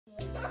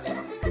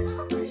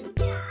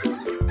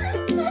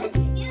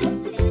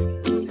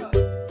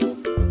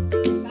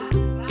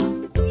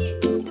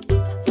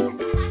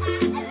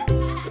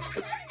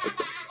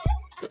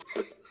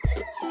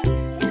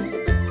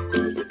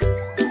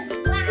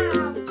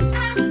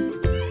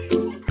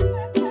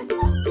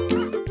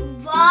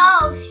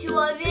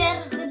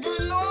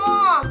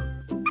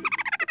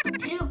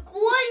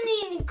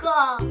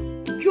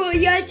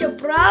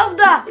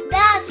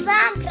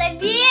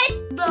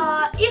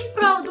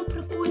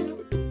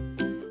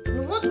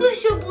тут бы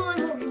все было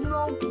вверх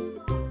дном.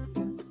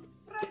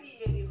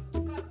 Проверим,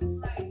 как вы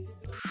знаете.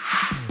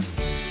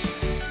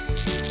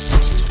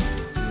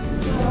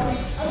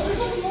 А вы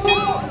тут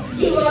много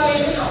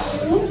делаете?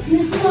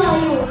 Не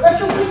знаю,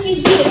 хочу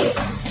посидеть.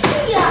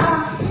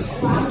 Я.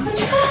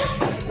 Лампочка.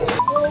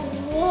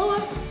 Ого,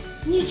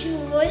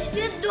 ничего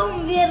себе дом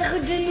вверх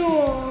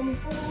дном.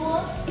 О,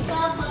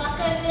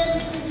 собака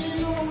вверх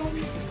дном.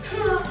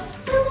 Ха,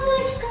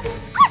 собачка.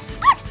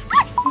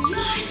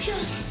 Яся,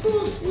 что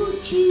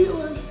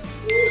случилось?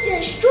 Руся,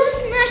 что с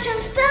нашим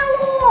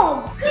столом?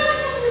 Как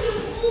мы будем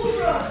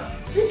кушать?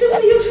 Это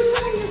моя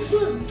жена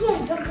несет дом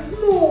вверх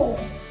дном.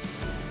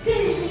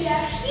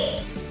 Перевертышки.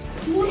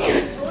 Смотри,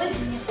 давай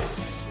мне.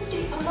 Смотри,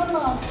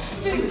 ананас.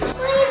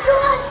 Мои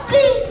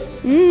тосты.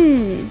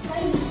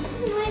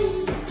 Мои.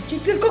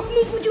 Теперь как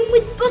мы будем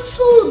мыть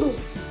посуду?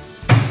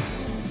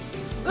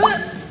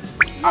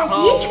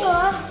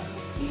 Водичка.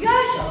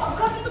 Яся, а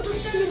как мы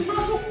достанем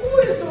нашу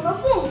курицу? На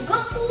пол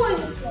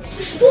готовится.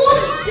 Что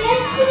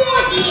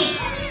происходит?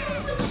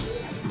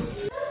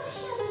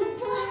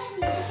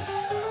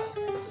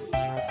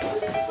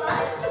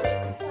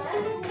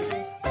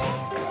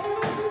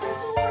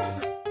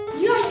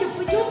 Яся,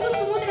 пойдем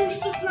посмотрим,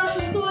 что с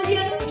нашим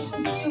туалетом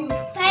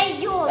случилось.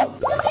 Пойдем.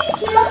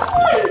 Смотрите,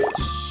 какой.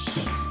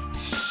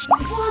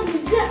 Ванна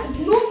вверх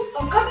дном, а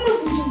как мы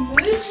будем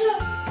мыться?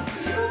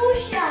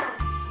 Руся,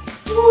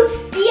 тут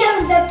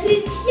первым до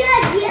крыльца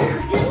вверх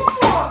дном.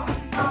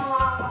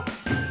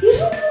 И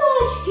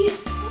жвачки.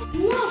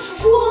 Наши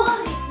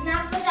шторы на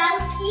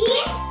потолке.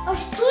 А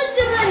что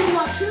стиральная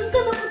машинка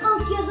на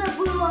потолке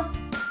забыла?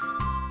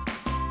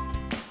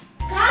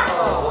 Как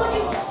мы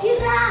будем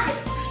стирать?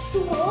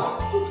 Что?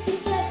 Тут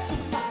китайские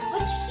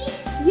тапочки.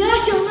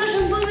 Яся, в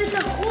нашем доме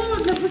так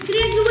холодно,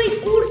 быстрее одевай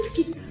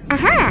куртки.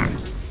 Ага.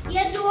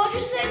 Я тоже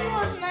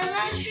согласна,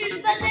 наши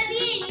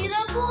батареи не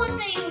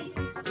работают.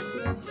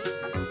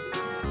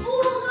 О,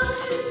 как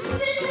же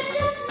теперь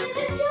начаться на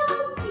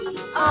качалке?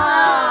 А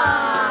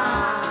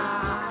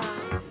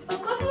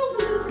как мы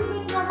будем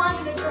прыгать на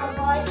маминой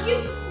кровати?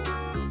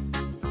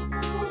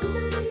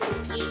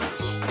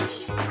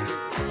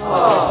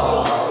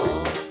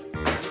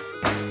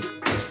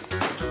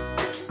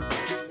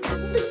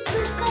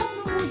 Как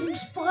мы будем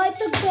спать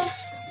тогда?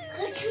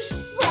 Хочу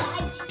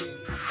спать.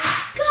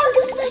 Как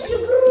достать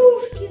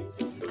игрушки?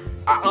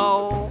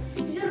 В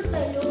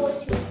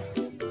вертолете.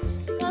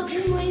 Как же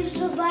мою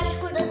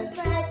собачку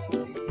достать?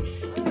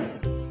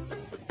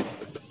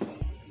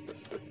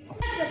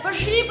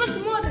 Пошли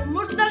посмотрим,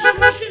 может наша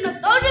машина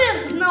тоже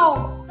вверх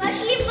дном?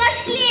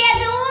 Пошли,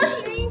 это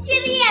очень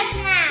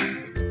интересно.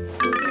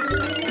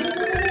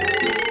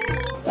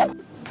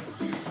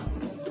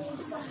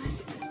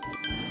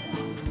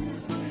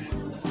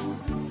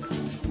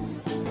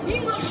 И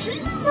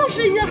машина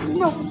наша вверх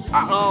дном.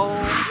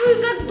 Ну и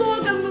как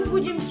долго мы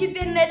будем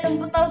теперь на этом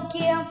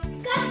потолке?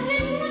 Как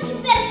вернуть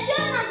теперь все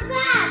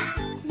назад?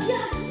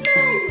 Я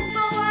знаю.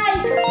 Давай.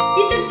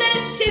 И тогда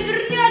все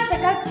вернется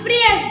как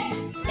прежде.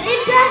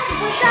 Ребята,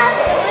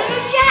 пожалуйста,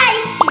 выручайте.